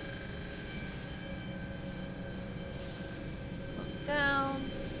 Look down.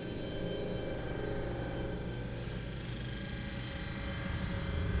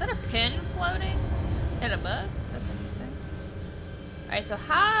 Is that a pin floating in a mug? That's interesting. Alright, so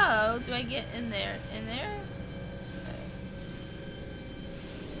how do I get in there? In there? Okay.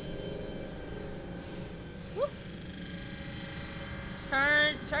 Whoop.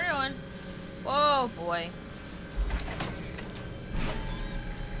 Turn it on. Oh boy.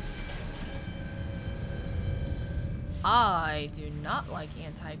 I do not like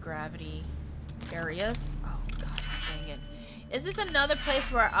anti-gravity areas. Oh god dang it. Is this another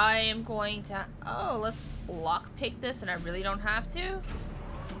place where I am going to... Oh, let's lockpick this and I really don't have to?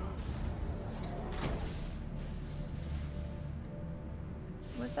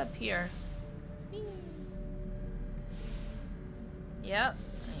 What's up here? Yep.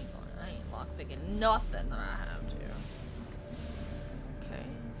 I ain't lockpicking nothing that I have to. Okay.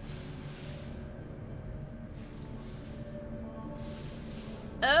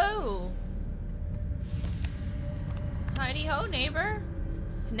 Oh! Heidi ho, neighbor.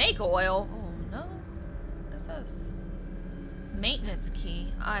 Snake oil. Oh no. What is this? Maintenance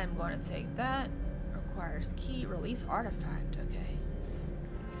key. I am going to take that. Requires key. Release artifact. Okay.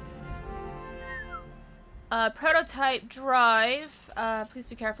 Prototype drive. Please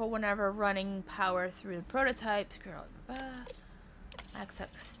be careful whenever running power through the prototype. Access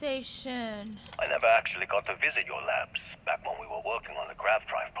station. I never actually got to visit your labs back when we were working on the grav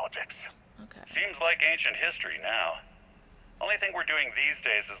drive projects. Okay. Seems like ancient history now. Only thing we're doing these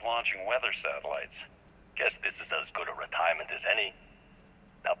days is launching weather satellites. Guess this is as good a retirement as any.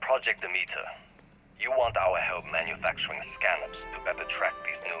 Now, Project Demeter. You want our help manufacturing scanners to better track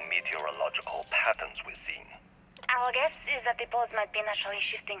these new meteorological patterns we're seeing. Our guess is that the poles might be naturally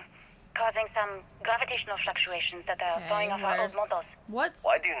shifting, causing some gravitational fluctuations that are throwing off our old models.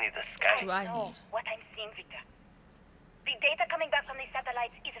 Why do you need the scanner? I know what I'm seeing, Victor. The data coming back from the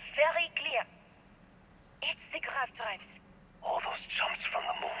satellites is very clear. It's the grav drives. All those jumps from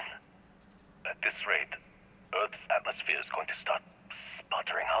the moon. At this rate, Earth's atmosphere is going to start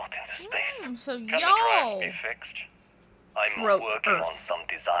sputtering out into space. So Can the drives be fixed? I'm working on Earth. some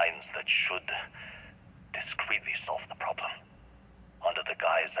designs that should discreetly solve the problem. Under the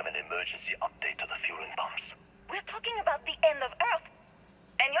guise of an emergency update to the fueling pumps. We're talking about the end of Earth,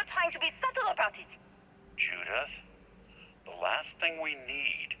 and you're trying to be subtle about it. Judith, the last thing we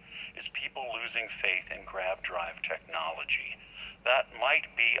need is people losing faith in grav drive technology. That might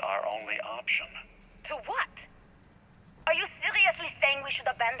be our only option. To what? Are you seriously saying we should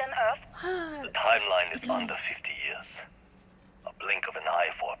abandon Earth? The timeline is under 50 years. A blink of an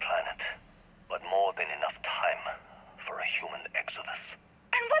eye for a planet. But more than enough time for a human exodus.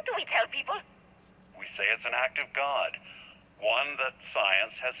 And what do we tell people? We say it's an act of God. One that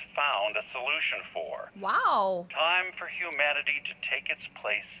science has found a solution for. Wow. Time for humanity to take its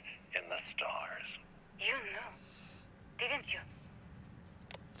place in the stars. You knew, didn't you?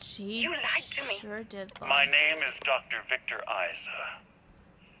 You lied to me. Sure did. My name is Dr. Victor Isa.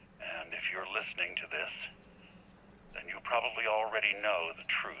 And if you're listening to this, then you probably already know the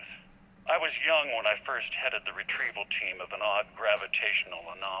truth. I was young when I first headed the retrieval team of an odd gravitational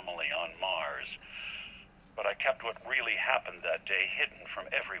anomaly on Mars. But I kept what really happened that day hidden from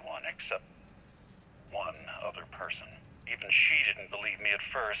everyone except one other person. Even she didn't believe me at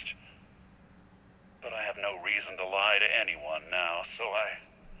first. But I have no reason to lie to anyone now, so I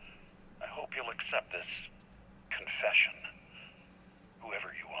hope you'll accept this confession,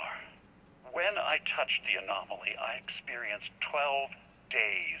 whoever you are. When I touched the anomaly, I experienced 12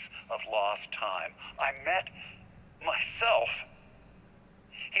 days of lost time. I met myself.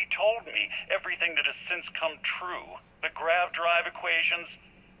 He told me everything that has since come true. The grav drive equations,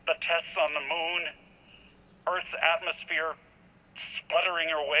 the tests on the moon, Earth's atmosphere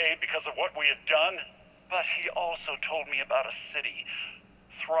sputtering away because of what we had done. But he also told me about a city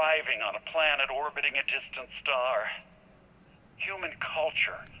thriving on a planet orbiting a distant star. Human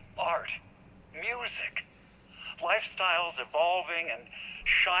culture, art, music, lifestyles evolving and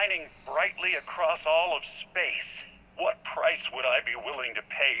shining brightly across all of space. What price would I be willing to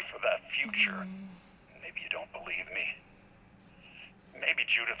pay for that future? Maybe you don't believe me. Maybe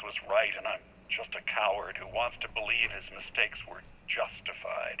Judith was right and I'm just a coward who wants to believe his mistakes were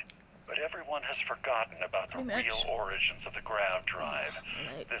justified. But everyone has forgotten about the real origins of the grav drive.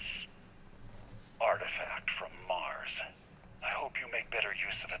 This artifact from Mars. I hope you make better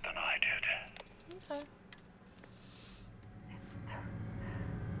use of it than I did. Okay.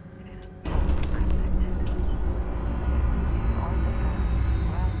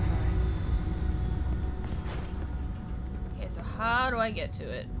 Okay, so how do I get to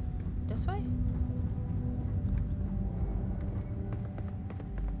it? This way?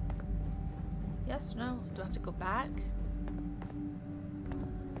 Yes, no? Do I have to go back?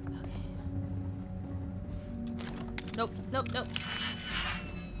 Okay. Nope, nope, nope.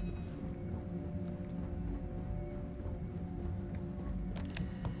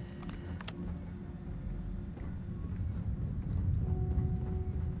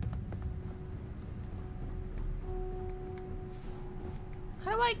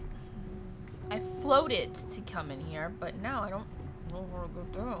 How do I floated to come in here, but now I don't know where to go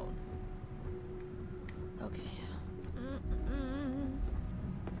down. Okay.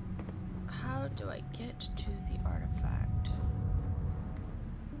 How do I get to the artifact?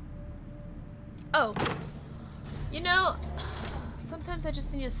 Oh. You know, sometimes I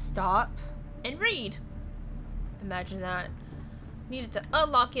just need to stop and read. Imagine that. Needed to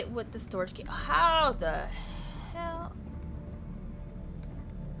unlock it with the storage key. How the hell?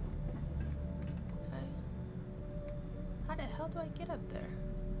 Okay. How the hell do I get up there?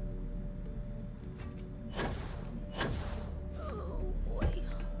 Oh boy.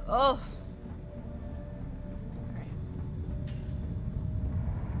 Oh. Alright.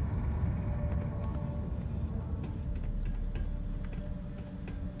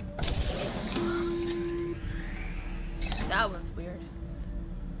 That was weird.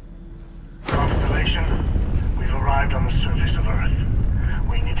 Constellation, we've arrived on the surface of Earth.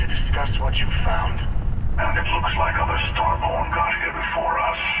 We need to discuss what you found. And it looks like other Starborn got here before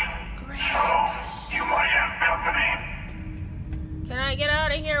us. Great. So, you might have company. Can I get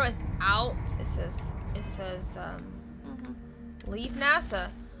out of here without? It says, leave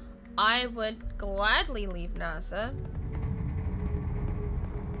NASA. I would gladly leave NASA.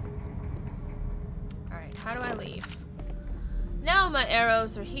 Alright, how do I leave? Now my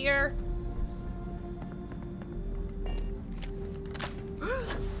arrows are here.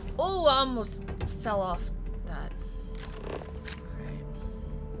 Oh, I almost fell off that. Alright.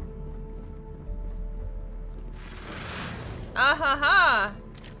 Ah ha ha!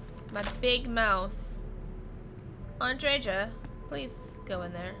 My big mouth. Andreja, please go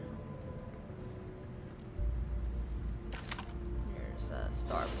in there. There's a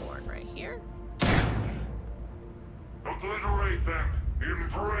Starborn right here. Obliterate them!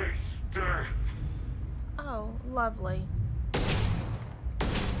 Embrace death! Oh, lovely.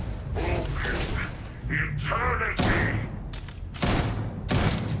 Eternity!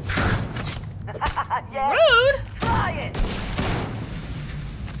 Yes. Rude! Try it!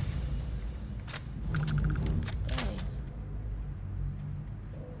 Dang.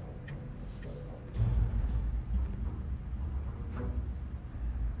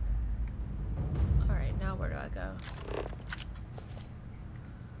 Alright, now where do I go?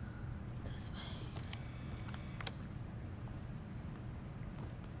 This way.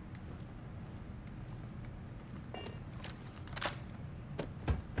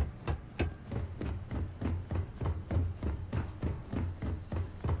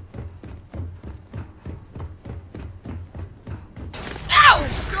 Ow!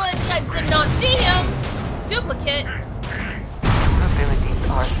 I did not see him! Duplicate. Abilities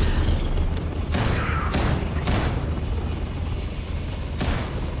are...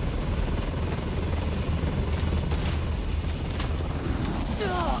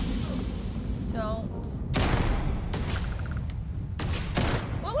 Don't.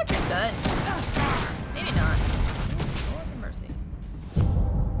 What would your gun? Maybe not. Lord have mercy.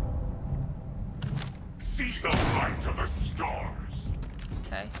 See the light of the stars!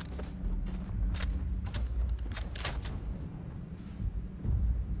 Okay.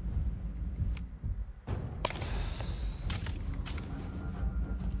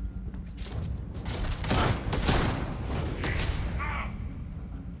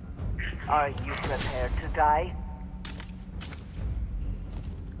 Are you prepared to die?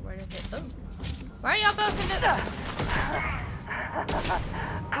 Where did it? Oh. Why are y'all both in it?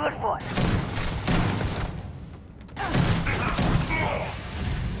 Good one.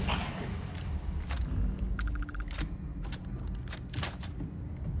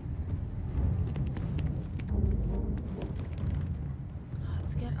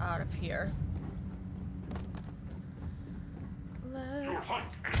 out of here.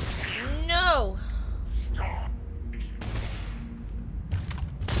 No!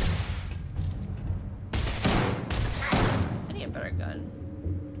 I need a better gun.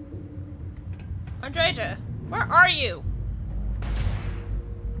 Andreja, where are you?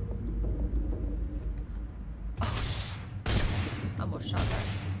 Oh, I almost shot that.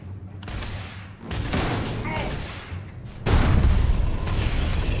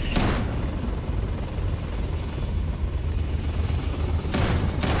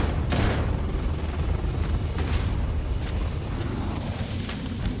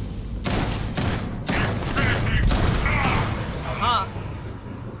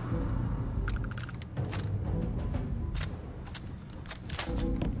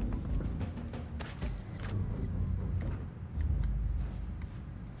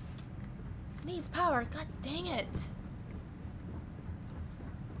 God dang it.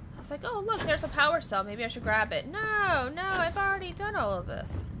 I was like, oh look, there's a power cell. Maybe I should grab it. No, I've already done all of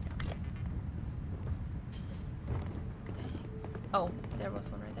this. Dang. Oh, there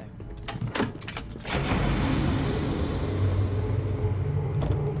was one right there.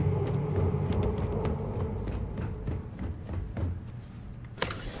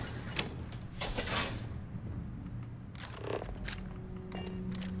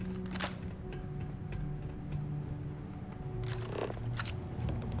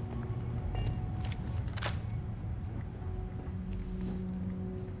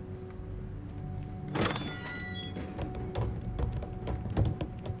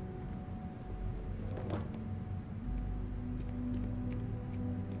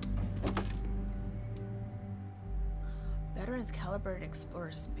 Calibrated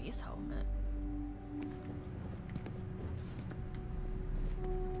Explorer space helmet.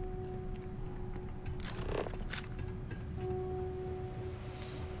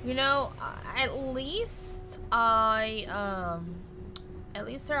 You know, at least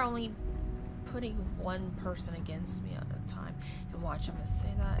they're only putting one person against me at a time. And watch, I'm gonna say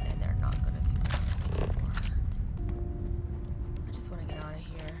that, and they're not gonna do that anymore. I just want to get out of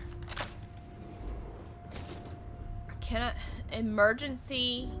here. Can I?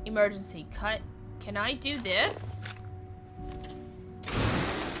 Emergency cut. Can I do this?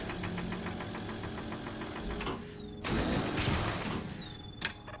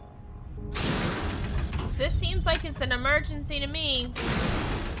 This seems like it's an emergency to me.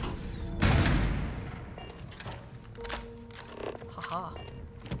 Haha.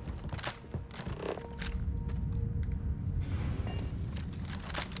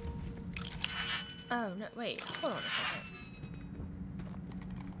 Oh no, wait, hold on a second.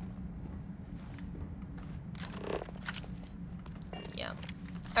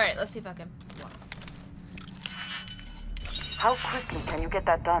 Alright, let's see if I can block this. How quickly can you get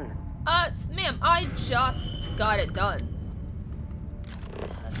that done? Ma'am, I just got it done.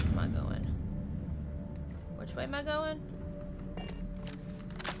 Which way am I going? Which way am I going?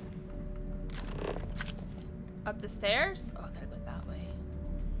 Up the stairs? Oh, I gotta go that way.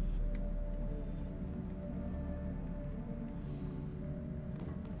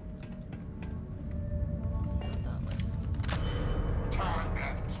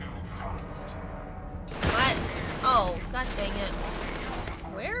 What? Oh, god dang it.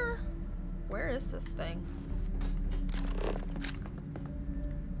 Where is this thing?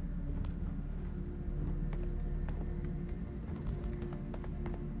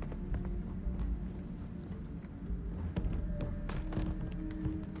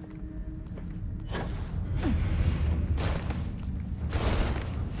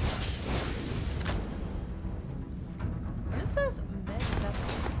 What is this?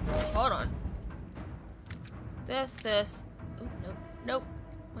 Hold on. This. Oh, nope. Nope.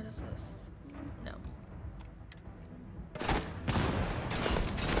 What is this? No.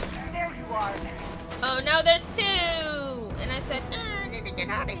 There you are. Oh, no, there's two! And I said, no, I need to get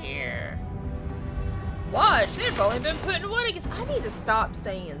out of here. Why? Should have only been putting one against. I need to stop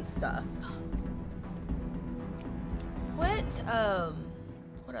saying stuff.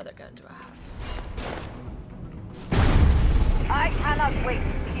 What other gun do I have? I cannot wait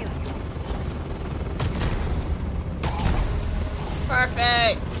to kill you.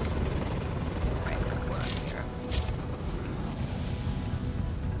 Perfect. Right, there's one here.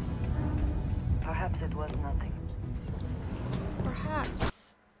 Perhaps it was nothing.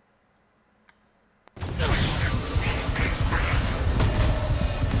 Perhaps.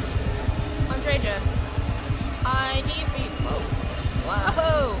 Andreja, I need to be.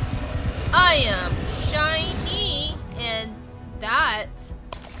 Whoa! I am shiny, and that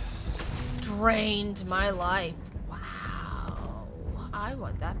drained my life. Wow. I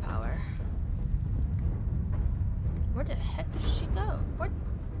want that power. Where the heck did she go? Where?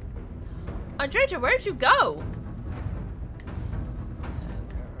 Andrea, where'd you go?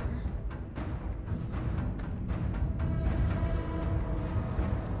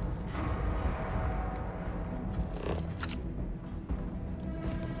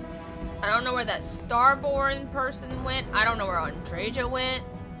 I don't know where that Starborn person went. I don't know where Andrea went.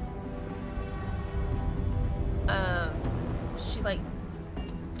 She like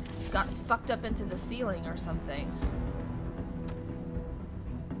got sucked up into the ceiling or something.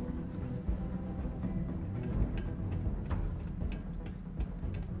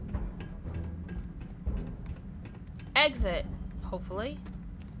 Exit, hopefully.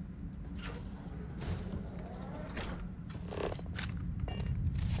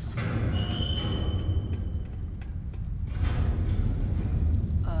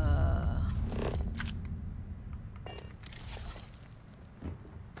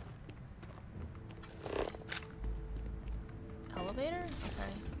 Elevator?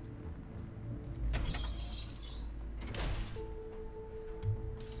 Okay.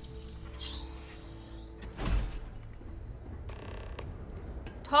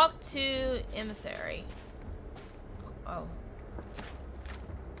 Talk to emissary. Oh.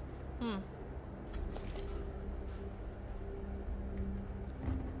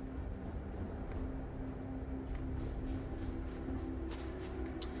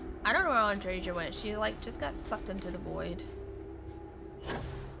 I don't know where Andrea went. She like just got sucked into the void.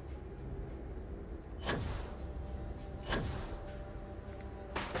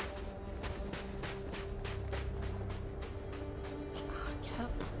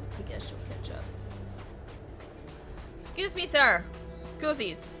 I guess she'll catch up. Excuse me, sir.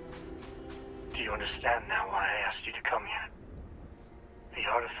 Scusies. Do you understand now why I asked you to come here? The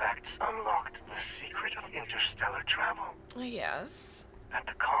artifacts unlocked the secret of interstellar travel. Yes. At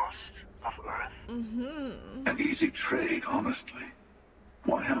the cost of Earth. Mm-hmm. An easy trade, honestly.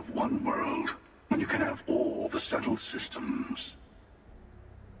 Why have one world when you can have all the settled systems?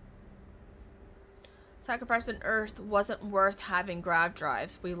 Sacrificing Earth wasn't worth having grav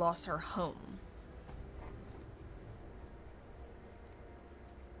drives. We lost our home.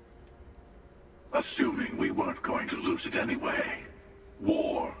 Assuming we weren't going to lose it anyway.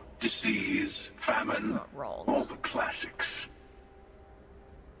 War, disease, famine, all the classics.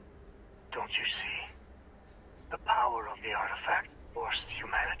 Don't you see? The power of the artifact forced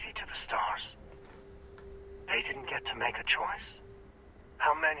humanity to the stars. They didn't get to make a choice.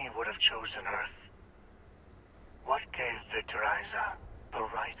 How many would have chosen Earth? What gave Victor Isa the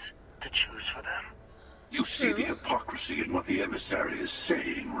right to choose for them? You see the hypocrisy in what the emissary is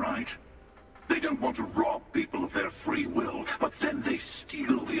saying, right? They don't want to rob people of their free will, but then they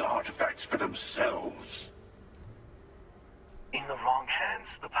steal the artifacts for themselves. In the wrong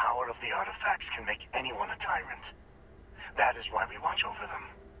hands, the power of the artifacts can make anyone a tyrant. That is why we watch over them.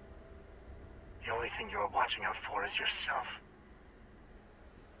 The only thing you're watching out for is yourself.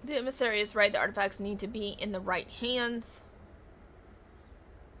 The emissary is right. The artifacts need to be in the right hands.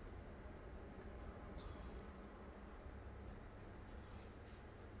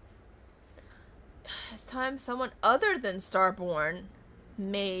 It's time someone other than Starborn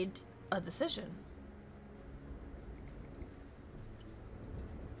made a decision.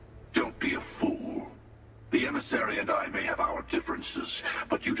 Don't be a fool. The emissary and I may have our differences,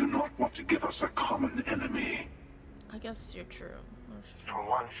 but you do not want to give us a common enemy. I guess you're true. For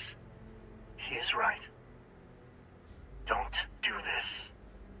once, he is right. Don't do this.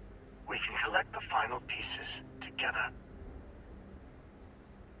 We can collect the final pieces together.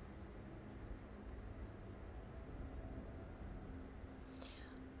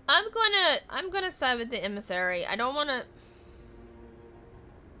 I'm gonna side with the emissary. I don't wanna.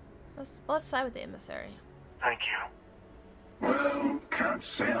 Let's side with the emissary. Thank you. Well, can't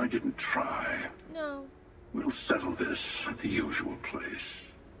say I didn't try. No. We'll settle this at the usual place.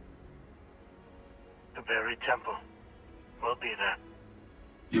 The buried temple. We'll be there.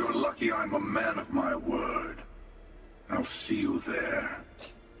 You're lucky I'm a man of my word. I'll see you there.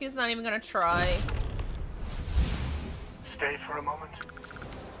 He's not even gonna try. Stay for a moment.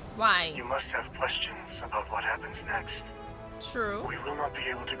 Why? You must have questions about what happens next. True. We will not be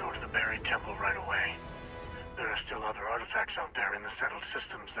able to go to the buried temple right away. There are still other artifacts out there in the settled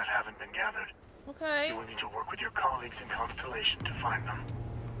systems that haven't been gathered. Okay. You will need to work with your colleagues in Constellation to find them.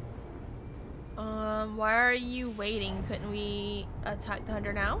 Why are you waiting? Couldn't we attack the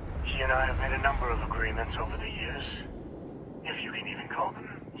hunter now? He and I have made a number of agreements over the years. If you can even call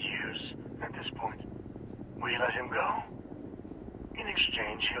them years at this point. We let him go. In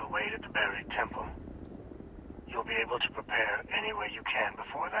exchange, he'll wait at the buried temple. You'll be able to prepare any way you can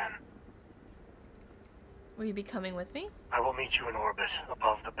before then. Will you be coming with me? I will meet you in orbit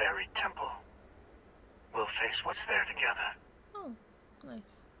above the buried temple. We'll face what's there together. Oh, nice.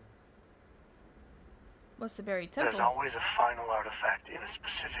 What's the buried temple? There's always a final artifact in a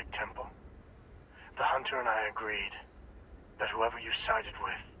specific temple. The hunter and I agreed that whoever you sided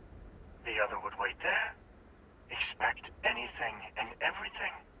with, the other would wait there. Expect anything and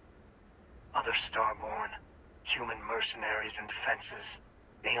everything. Other Starborn, human mercenaries and defenses,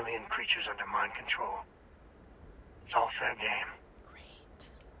 alien creatures under mind control. It's all fair game.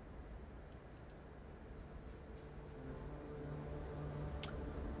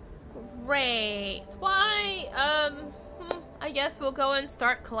 Great. Why? I guess we'll go and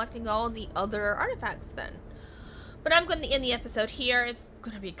start collecting all the other artifacts then. But I'm going to end the episode here. It's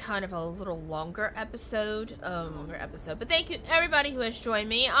going to be kind of a little longer episode. But thank you everybody who has joined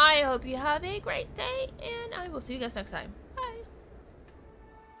me. I hope you have a great day, and I will see you guys next time.